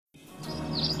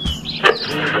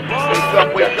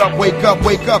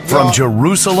wake up. From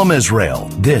Jerusalem, Israel,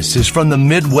 this is From the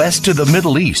Midwest to the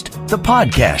Middle East, the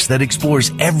podcast that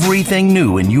explores everything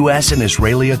new in U.S. and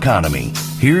Israeli economy.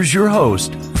 Here's your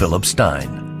host, Philip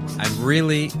Stein. I'm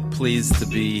really pleased to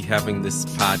be having this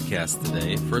podcast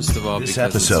today. First of all, this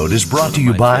episode is brought to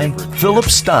you by Philip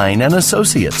Stein and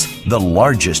Associates, the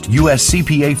largest U.S.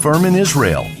 CPA firm in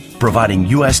Israel, providing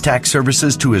U.S. tax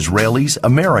services to Israelis,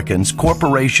 Americans,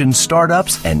 corporations,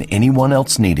 startups, and anyone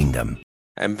else needing them.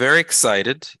 I'm very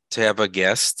excited to have a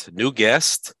new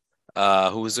guest,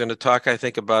 who's going to talk, I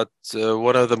think, about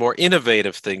one of the more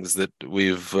innovative things that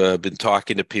we've been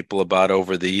talking to people about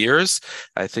over the years.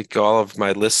 I think all of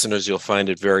my listeners, you'll find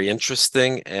it very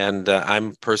interesting, and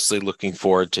I'm personally looking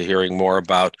forward to hearing more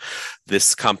about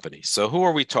this company. So who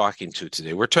are we talking to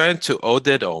today? We're talking to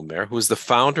Oded Omer, who's the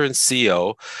founder and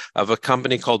CEO of a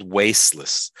company called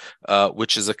Wasteless,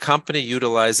 which is a company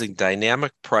utilizing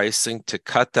dynamic pricing to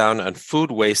cut down on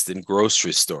food waste in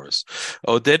grocery stores.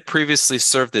 Oded previously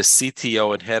served as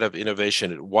CTO and head of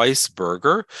innovation at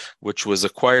Weisberger, which was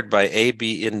acquired by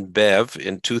AB InBev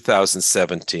in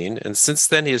 2017. And since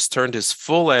then, he has turned his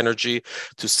full energy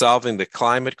to solving the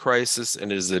climate crisis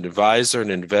and is an advisor and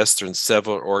investor in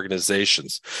several organizations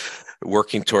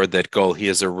working toward that goal. He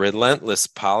is a relentless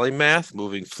polymath,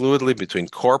 moving fluidly between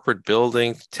corporate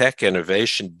building, tech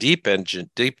innovation, deep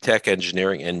tech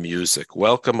engineering, and music.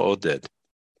 Welcome, Oded.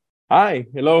 Hi.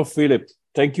 Hello, Philip.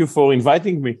 Thank you for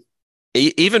inviting me.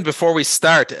 Even before we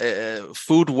start,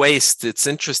 food waste, it's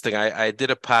interesting. I did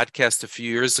a podcast a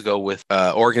few years ago with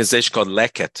an organization called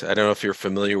Leket. I don't know if you're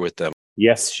familiar with them.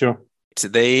 Yes, sure.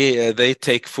 They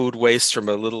take food waste from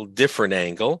a little different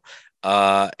angle.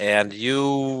 And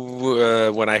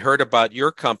you, when I heard about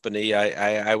your company,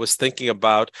 I was thinking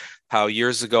about how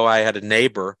years ago I had a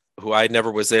neighbor who I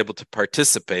never was able to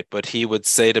participate, but he would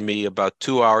say to me about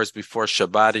 2 hours before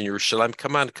Shabbat in Yerushalayim,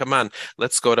 come on,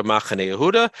 let's go to Machane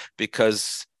Yehuda,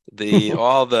 because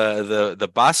all the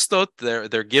bastot,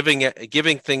 they're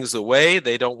giving things away.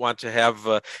 They don't want to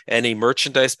have any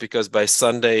merchandise, because by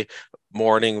Sunday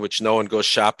morning, which no one goes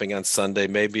shopping on Sunday,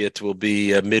 maybe it will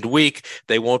be midweek,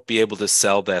 they won't be able to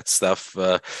sell that stuff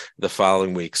the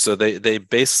following week. So they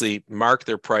basically mark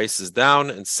their prices down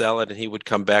and sell it, and he would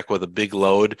come back with a big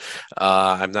load.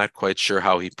 I'm not quite sure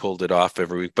how he pulled it off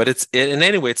every week, but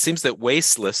anyway, it seems that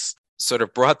Wasteless sort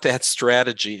of brought that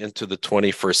strategy into the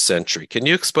 21st century. Can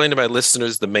you explain to my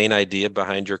listeners the main idea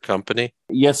behind your company?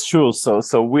 Yes, sure.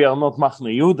 So we are not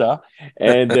Machne Yehuda,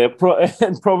 and,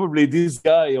 and probably this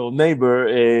guy or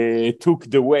neighbor took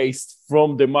the waste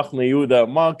from the Machne Yehuda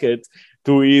market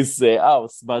to his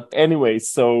house. But anyway,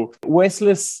 so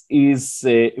Wasteless is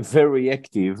very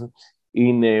active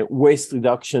in waste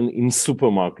reduction in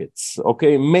supermarkets,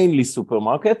 okay, mainly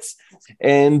supermarkets.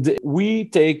 And we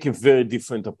take a very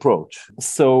different approach.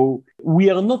 So we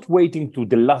are not waiting to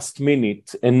the last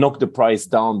minute and knock the price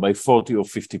down by 40 or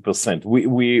 50%,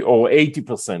 or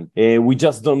 80%. We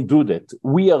just don't do that.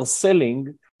 We are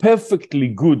selling perfectly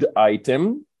good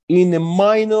item in a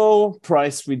minor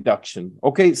price reduction.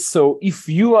 Okay, so if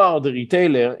you are the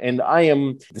retailer and I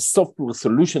am the software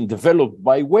solution developed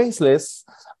by Wasteless,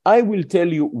 I will tell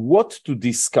you what to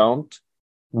discount,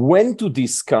 when to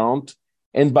discount,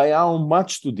 and by how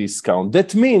much to discount.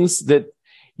 That means that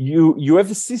you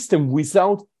have a system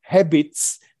without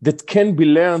habits that can be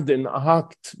learned and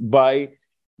hacked by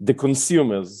the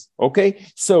consumers, okay?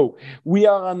 So we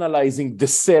are analyzing the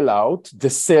sellout,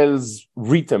 the sales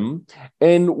rhythm,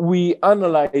 and we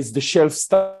analyze the shelf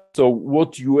stuff, so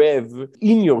what you have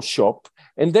in your shop,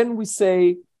 and then we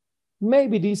say,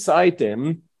 maybe this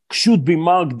item should be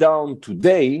marked down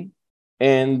today,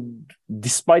 and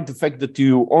despite the fact that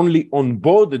you only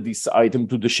onboarded this item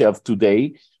to the shelf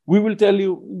today, we will tell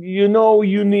you,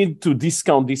 you need to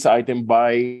discount this item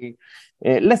by,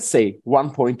 let's say,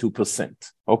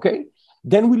 1.2%, okay?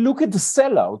 Then we look at the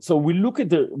sellout. So we look at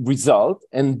the result,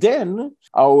 and then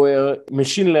our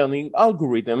machine learning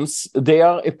algorithms, they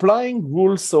are applying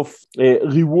rules of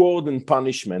reward and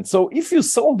punishment. So if you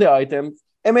sold the item,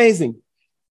 amazing.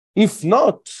 If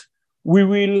not, we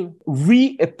will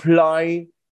reapply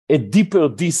a deeper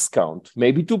discount,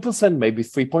 maybe 2%, maybe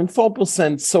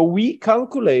 3.4%. So we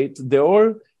calculate the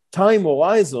whole time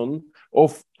horizon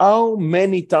of how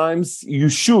many times you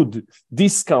should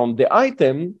discount the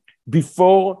item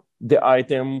before the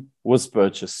item was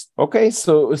purchased. Okay,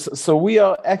 so we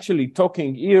are actually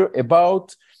talking here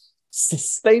about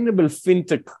sustainable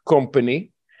fintech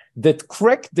company that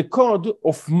cracked the code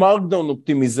of markdown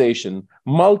optimization,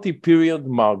 multi-period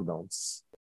markdowns.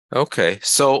 Okay,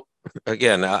 so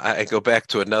again, I go back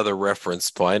to another reference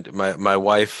point. My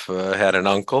wife had an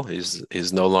uncle.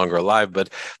 He's no longer alive, but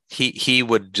he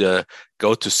would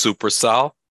go to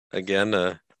Supersal again.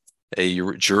 The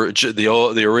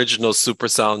original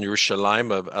Supersal in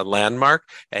Yerushalayim, a landmark,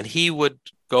 and he would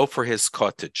go for his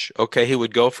cottage. Okay, he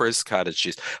would go for his cottage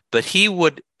cheese, but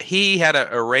he had an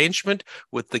arrangement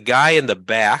with the guy in the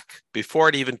back before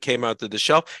it even came out to the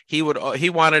shelf. He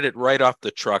wanted it right off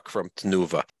the truck from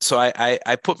Tnuva. So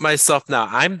I put myself, now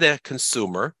I'm the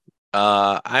consumer.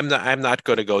 I'm not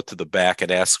going to go to the back and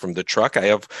ask from the truck. I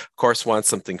of course want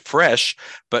something fresh,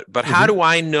 but how do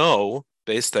I know,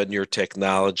 based on your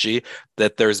technology,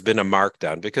 that there's been a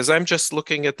markdown? Because I'm just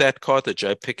looking at that cottage,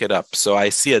 I pick it up, so I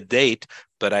see a date,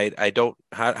 but I don't.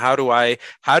 How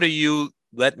do you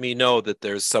let me know that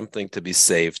there's something to be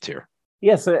saved here?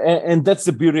 Yes, and that's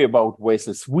the beauty about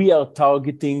Wasteless. We are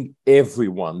targeting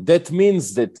everyone. That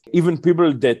means that even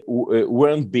people that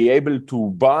weren't be able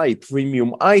to buy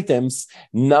premium items,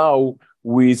 now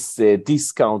with a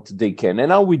discount they can.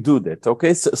 And how we do that,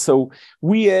 okay? So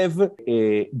we have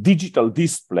digital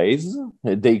displays,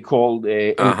 they call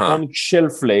electronic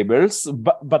shelf labels,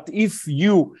 but if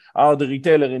you are the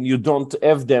retailer and you don't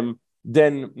have them,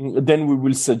 then we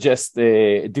will suggest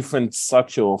a different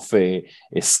structure of a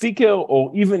sticker,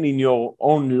 or even in your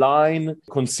online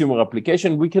consumer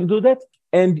application, we can do that.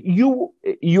 And you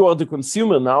are the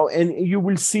consumer now, and you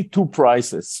will see two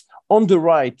prices. On the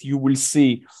right, you will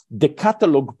see the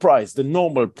catalog price, the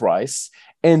normal price.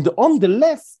 And on the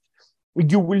left,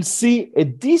 you will see a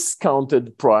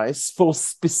discounted price for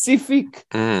specific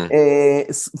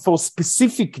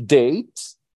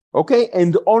date. Okay,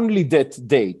 and only that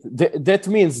date. That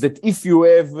means that if you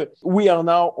have, we are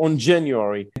now on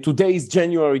January. Today is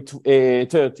January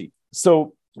 30.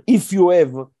 So if you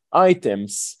have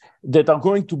items that are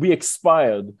going to be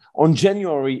expired on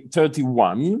January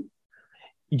 31,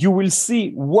 you will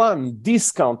see one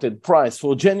discounted price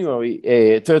for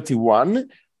January 31.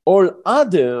 All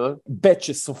other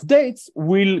batches of dates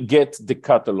will get the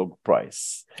catalog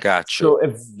price.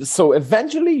 Gotcha. So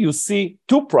eventually you see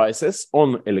two prices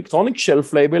on electronic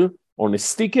shelf label, on a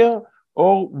sticker,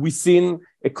 or within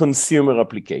a consumer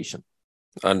application.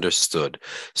 Understood.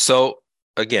 So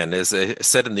again, as I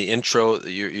said in the intro,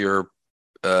 you're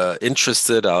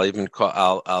interested.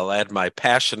 I'll add my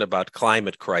passion about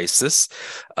climate crisis.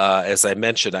 As I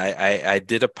mentioned, I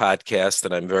did a podcast,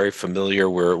 and I'm very familiar.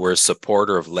 We're a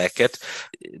supporter of Leket.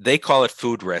 They call it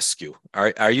food rescue.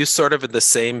 Are you sort of in the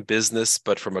same business,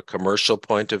 but from a commercial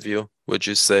point of view, would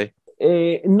you say?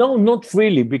 No, not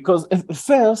really, because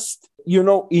first,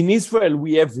 in Israel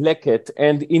we have Leket,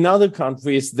 and in other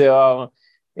countries there are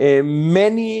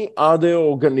many other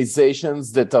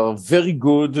organizations that are very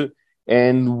good,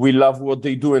 and we love what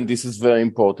they do, and this is very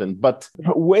important. But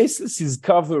Wasteless is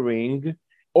covering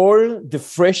all the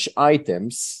fresh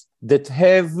items that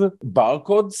have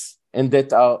barcodes and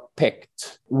that are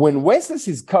packed. When Wasteless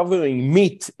is covering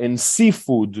meat and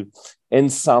seafood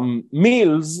and some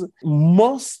meals,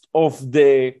 most of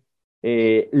the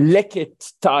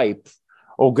Leket type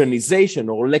organization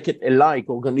or Leket-alike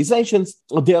organizations,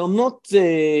 they are not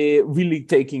really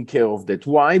taking care of that.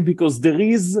 Why? Because there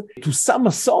is, to some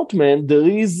assortment, there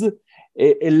is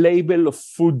a label of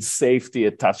food safety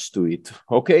attached to it,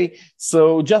 okay?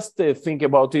 So just think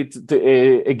about it.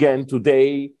 Again,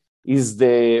 today is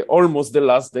almost the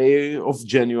last day of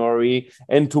January,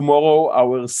 and tomorrow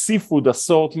our seafood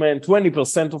assortment,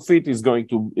 20% of it is going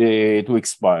to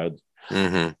expire.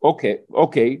 Mm-hmm.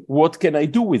 Okay. What can I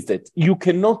do with that? You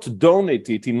cannot donate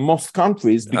it in most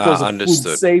countries because of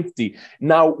food safety.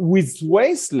 Now, with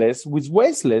Wasteless,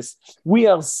 we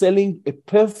are selling a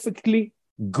perfectly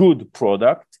good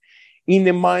product in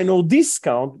a minor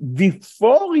discount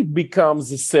before it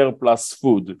becomes a surplus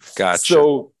food.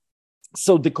 Gotcha.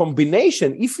 So the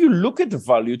combination, if you look at the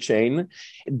value chain,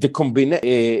 there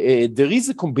is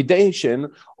a combination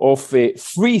of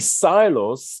 3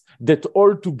 silos that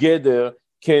all together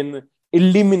can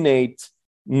eliminate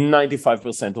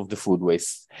 95% of the food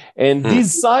waste. And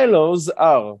these silos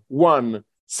are, 1,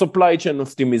 supply chain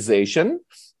optimization,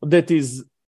 that is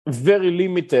very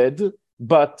limited,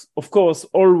 but of course,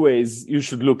 always you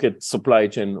should look at supply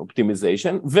chain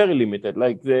optimization, very limited,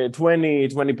 like the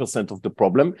 20% of the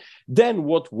problem. Then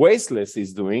what Wasteless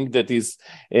is doing, that is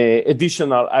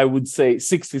additional, I would say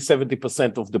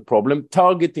 60-70% of the problem,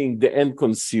 targeting the end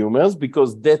consumers,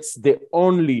 because that's the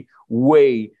only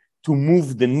way to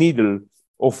move the needle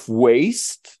of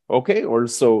waste, okay,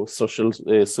 also social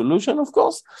solution, of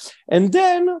course, and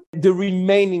then the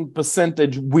remaining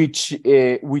percentage, which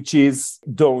is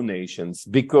donations,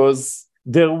 because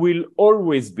there will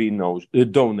always be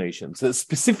donations,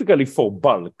 specifically for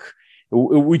bulk,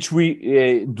 which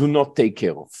we do not take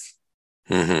care of.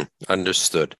 Mm-hmm.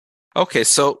 Understood. Okay,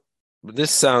 so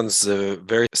this sounds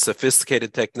very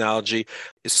sophisticated technology.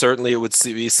 Certainly, it would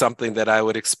be something that I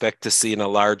would expect to see in a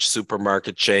large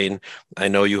supermarket chain. I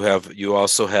know you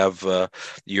also have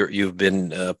you've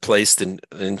been placed in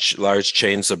large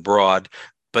chains abroad.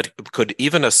 But could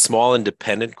even a small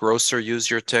independent grocer use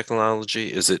your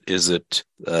technology? Is it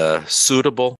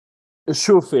suitable?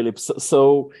 Sure, Philip.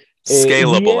 So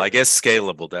scalable. I guess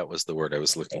scalable. That was the word I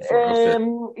was looking for.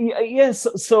 Okay. Yes.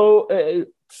 So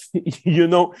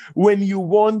when you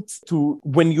want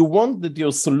that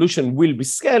your solution will be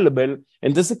scalable,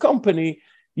 and as a company,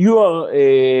 you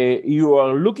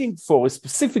are looking for a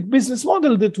specific business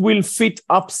model that will fit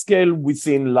upscale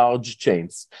within large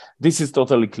chains. This is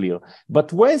totally clear.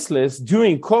 But Wasteless,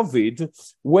 during COVID,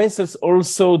 Wasteless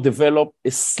also developed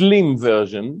a slim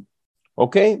version,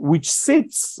 okay, which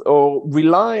sits or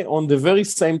rely on the very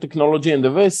same technology and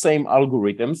the very same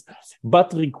algorithms,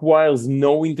 but requires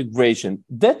no integration.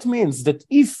 That means that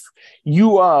if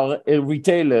you are a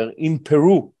retailer in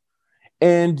Peru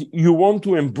and you want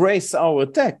to embrace our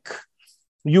tech,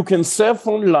 you can surf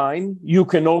online, you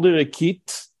can order a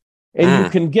kit, and you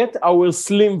can get our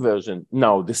slim version.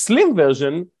 Now, the slim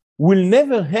version will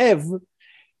never have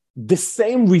the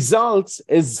same results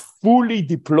as fully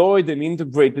deployed and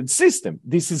integrated system.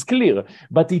 This is clear,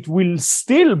 but it will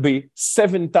still be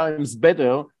 7 times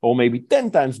better or maybe 10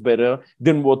 times better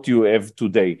than what you have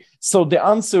today. So the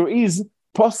answer is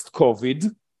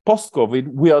post-COVID,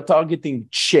 we are targeting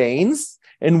chains,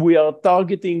 and we are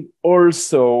targeting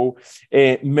also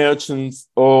merchants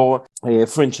or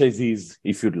franchisees,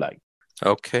 if you'd like.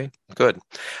 Okay, good.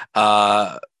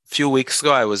 Few weeks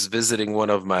ago, I was visiting one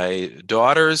of my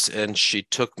daughters, and she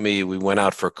took me. We went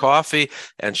out for coffee,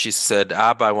 and she said,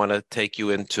 "Abba, I want to take you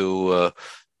into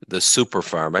the super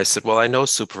farm." I said, "Well, I know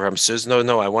super farm." She says,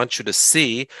 "No, I want you to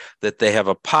see that they have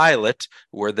a pilot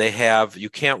where you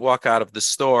can't walk out of the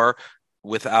store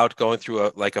without going through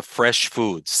a fresh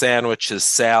food, sandwiches,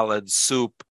 salads,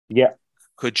 soup." Yeah.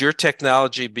 Could your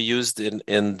technology be used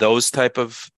in those type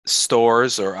of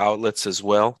stores or outlets as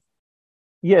well?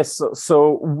 Yes,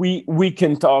 so we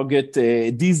can target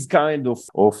these kind of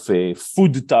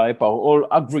food type are all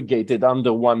aggregated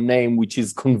under one name, which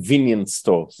is convenience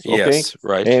stores. Okay? Yes,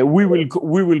 right. We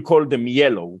will call them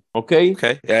yellow. Okay.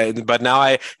 Okay. But now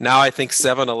I think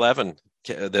 7-Eleven.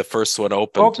 The first one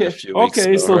opened a few weeks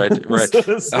ago. So, right.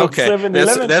 So okay,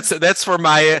 7-Eleven.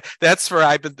 That's for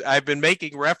I've been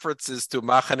making references to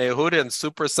Machane Yehuda and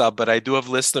Supersal, but I do have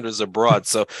listeners abroad,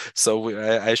 so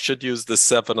I should use the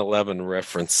 7-Eleven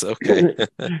reference. Okay.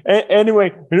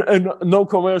 Anyway, no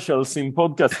commercials in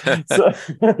podcast.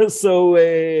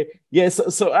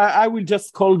 So I will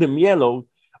just call them yellow,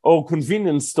 or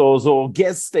convenience stores or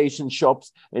gas station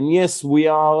shops. And yes, we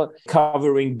are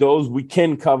covering those. We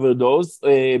can cover those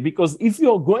because if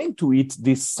you're going to eat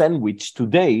this sandwich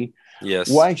today,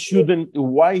 yes, why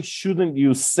shouldn't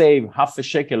you save half a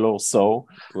shekel or so?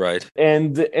 Right.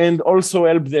 And also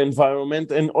help the environment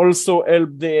and also help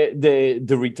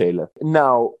the retailer.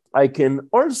 Now, I can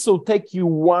also take you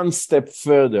one step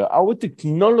further. Our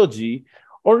technology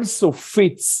also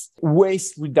fits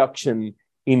waste reduction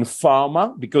in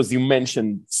pharma, because you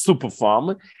mentioned super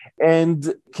farm,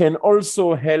 and can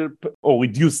also help or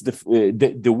reduce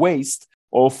the waste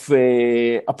of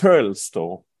apparel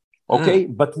store. Okay,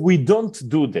 but we don't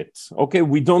do that. Okay,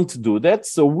 we don't do that.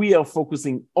 So we are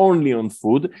focusing only on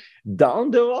food. Down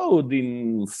the road,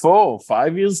 in 4 or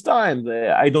 5 years' time,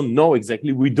 I don't know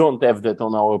exactly. We don't have that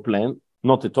on our plan.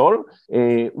 Not at all.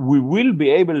 We will be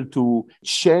able to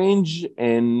change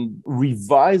and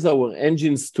revise our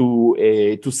engines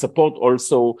to support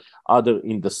also other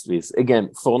industries. Again,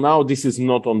 for now, this is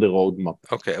not on the roadmap.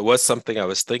 Okay, it was something I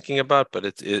was thinking about, but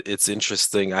it's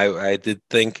interesting. I did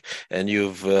think, and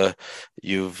you've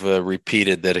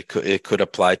repeated that it could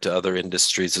apply to other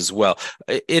industries as well.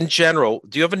 In general,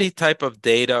 do you have any type of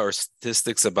data or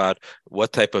statistics about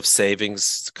what type of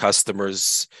savings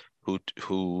customers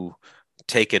who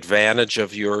take advantage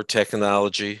of your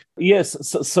technology? Yes.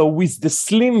 So with the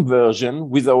slim version,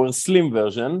 with our slim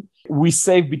version, we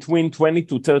save between 20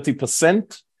 to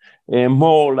 30%,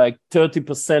 more like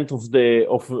 30% of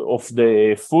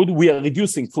the food. We are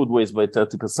reducing food waste by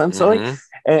 30%, sorry.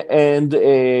 And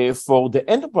for the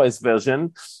enterprise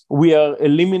version, we are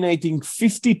eliminating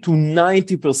 50 to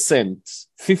 90%.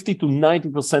 50 to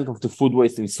 90% of the food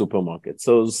waste in supermarkets.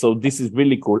 So this is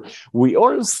really cool. We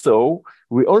also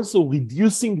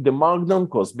reducing the markdown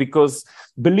cost, because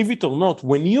believe it or not,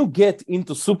 when you get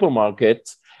into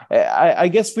supermarket I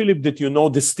guess, Philip, that you know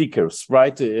the stickers,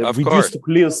 right? Of We course. used to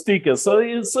clear stickers. So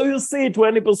you see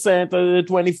 20%,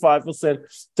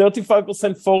 25%,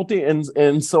 35%, 40,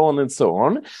 and so on and so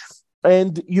on.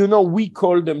 And, we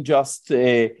call them just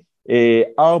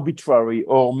arbitrary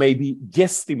or maybe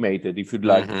guesstimated, if you'd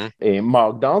like,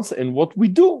 markdowns. And what we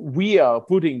do, we are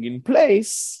putting in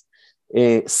place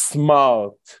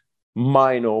smart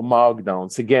minor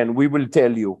markdowns. Again, we will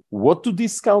tell you what to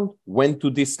discount, when to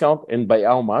discount, and by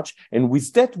how much. And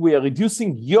with that, we are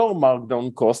reducing your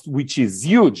markdown cost, which is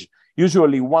huge.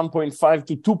 Usually 1.5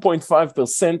 to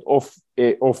 2.5%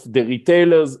 of the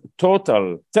retailer's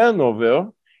total turnover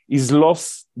is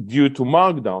lost due to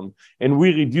markdown, and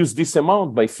we reduce this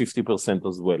amount by 50%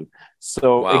 as well.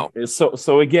 So, wow.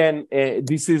 So again,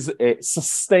 this is a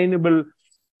sustainable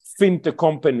fintech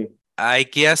company. I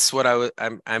guess what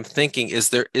I'm thinking is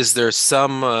there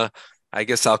some I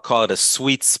guess I'll call it a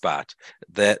sweet spot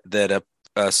that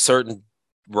a certain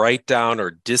write down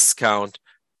or discount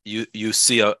you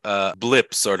see a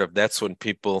blip sort of. That's when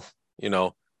people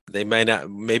they may not,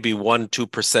 maybe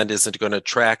 1-2% isn't going to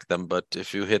track them, but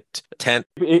if you hit 10,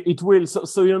 it will.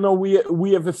 So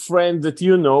we have a friend that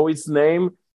his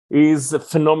name is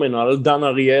phenomenal, Dan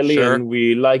Ariely, sure. And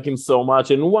we like him so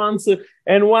much. And once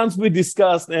we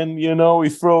discussed, and we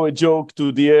throw a joke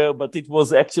to the air, but it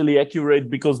was actually accurate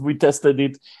because we tested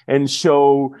it and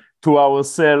show to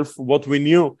ourselves what we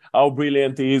knew, how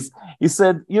brilliant he is. He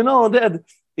said, Dad,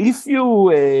 if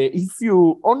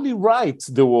you only write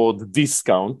the word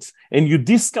discount and you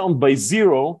discount by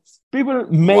 0, people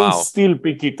may still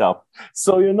pick it up.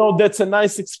 So, that's a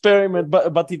nice experiment,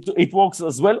 but it works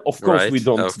as well. Of course, we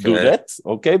don't do that,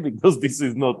 okay? Because this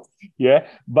is not,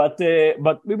 But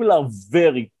people are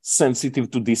very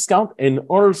sensitive to discount, and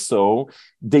also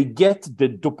they get the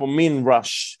dopamine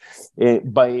rush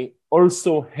by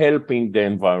also helping the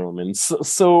environment.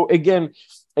 So again,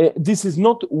 this is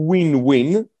not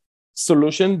win-win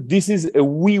solution. This is a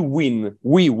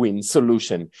we-win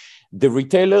solution. The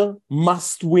retailer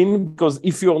must win, because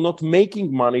if you're not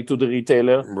making money to the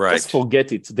retailer, just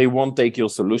forget it. They won't take your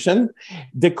solution.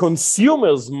 The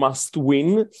consumers must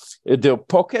win their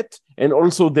pocket and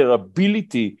also their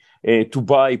ability to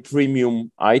buy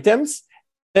premium items.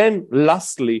 Then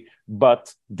lastly,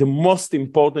 but the most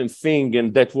important thing,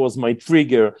 and that was my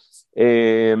trigger,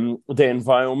 the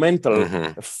environmental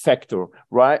factor,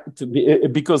 right?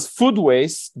 Because food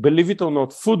waste, believe it or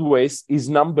not, food waste is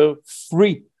number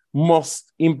 3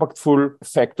 most impactful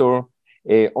factor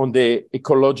on the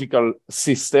ecological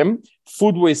system.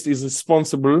 Food waste is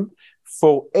responsible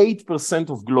for 8%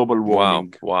 of global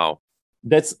warming. Wow.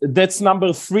 That's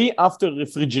number 3 after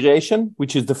refrigeration,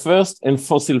 which is the first, and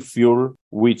fossil fuel,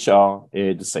 which are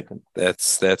the second.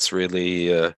 That's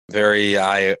really very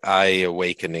eye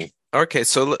awakening. Okay,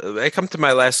 so I come to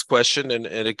my last question, and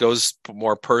it goes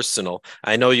more personal.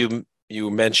 I know you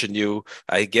mentioned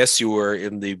I guess you were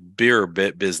in the beer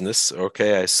business.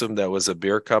 Okay, I assume that was a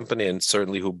beer company, and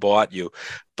certainly who bought you.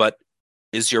 But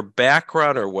is your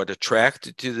background or what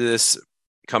attracted you to this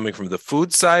coming from the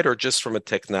food side or just from a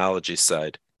technology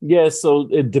side? Yeah, so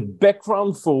the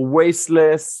background for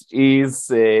Wasteless is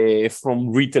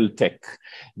from retail tech.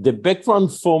 The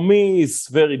background for me is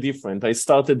very different. I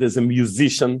started as a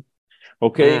musician.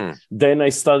 Okay. Then I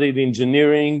studied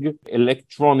engineering,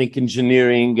 electronic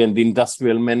engineering, and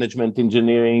industrial management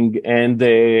engineering. And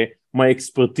my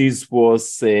expertise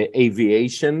was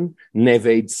aviation,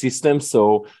 nav-aid systems.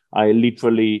 So I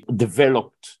literally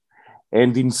developed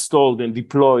and installed and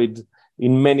deployed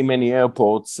in many, many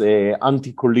airports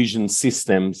anti-collision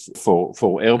systems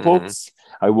for airports.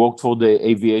 I worked for the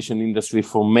aviation industry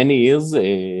for many years,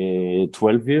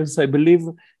 12 years, I believe.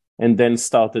 And then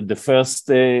started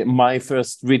my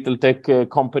first retail tech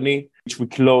company, which we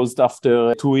closed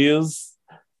after 2 years.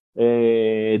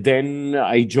 Then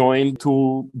I joined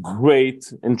 2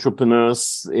 great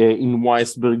entrepreneurs in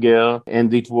Weisberger,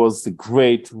 and it was a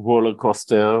great roller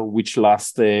coaster, which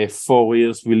lasted 4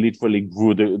 years. We literally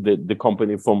grew the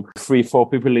company from 3-4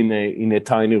 people in a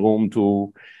tiny room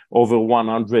to over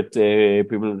 100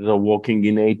 people that are working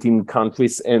in 18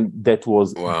 countries. And that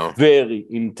was very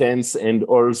intense and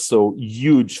also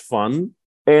huge fun.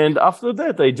 And after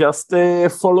that, I just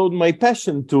followed my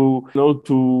passion to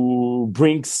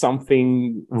bring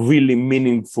something really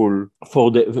meaningful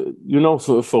for the,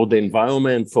 for the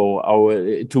environment, for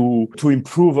our, to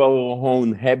improve our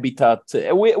own habitat.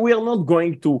 We are not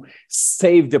going to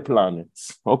save the planet.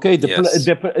 Okay.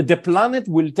 The planet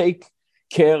will take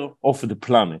care of the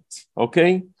planet.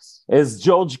 Okay. As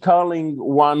George Carlin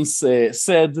once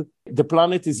said, the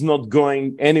planet is not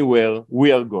going anywhere.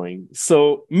 We are going.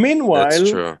 So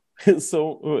meanwhile,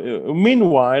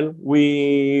 Meanwhile,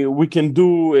 we can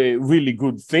do really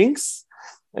good things,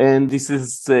 and this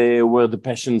is where the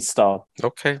passion starts.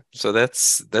 Okay, so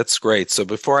that's great. So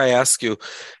before I ask you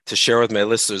to share with my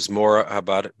listeners more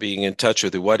about being in touch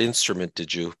with you, what instrument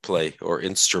did you play, or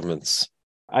instruments?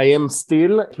 I am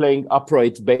still playing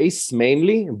upright bass,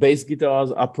 mainly bass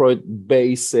guitars, upright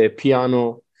bass,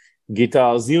 piano,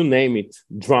 guitars, you name it,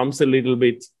 drums a little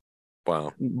bit.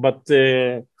 Wow. But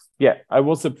I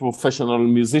was a professional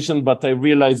musician, but I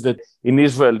realized that in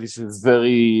Israel, this is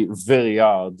very, very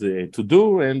hard to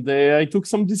do. And I took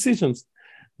some decisions,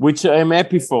 which I'm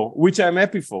happy for,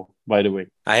 by the way.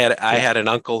 I had an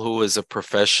uncle who was a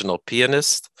professional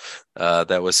pianist.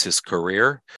 That was his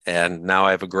career. And now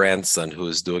I have a grandson who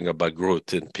is doing a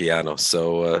bagrut in piano.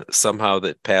 So somehow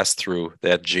that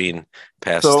gene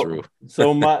passed through.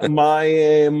 So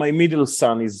my middle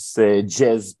son is a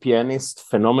jazz pianist,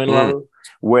 phenomenal,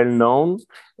 well known,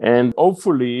 and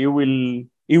hopefully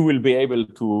he will be able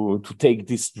to take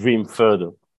this dream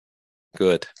further.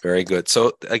 Good, very good.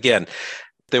 So again,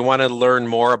 they want to learn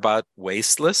more about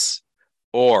Wasteless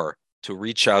or to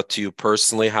reach out to you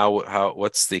personally,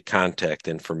 what's the contact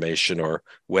information or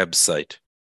website?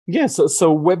 Yes,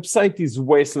 so website is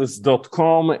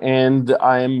wasteless.com, and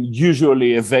I'm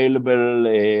usually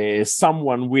available.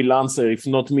 Someone will answer. If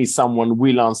not me, someone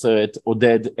will answer at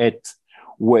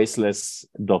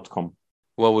oded@wasteless.com.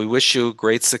 Well, we wish you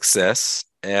great success,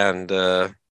 and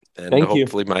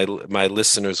hopefully my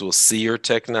listeners will see your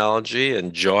technology,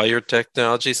 enjoy your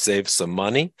technology, save some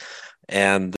money,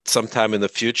 and sometime in the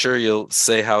future you'll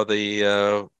say how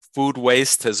the food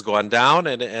waste has gone down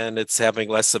and it's having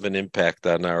less of an impact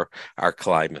on our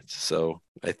climate. So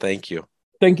I thank you.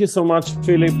 Thank you so much,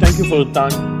 Philip. Thank you for the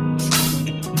time.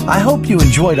 I hope you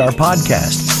enjoyed our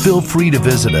podcast. Feel free to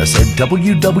visit us at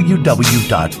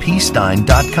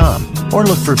www.pstein.com or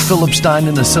look for Philip Stein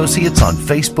 & Associates on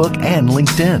Facebook and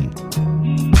LinkedIn.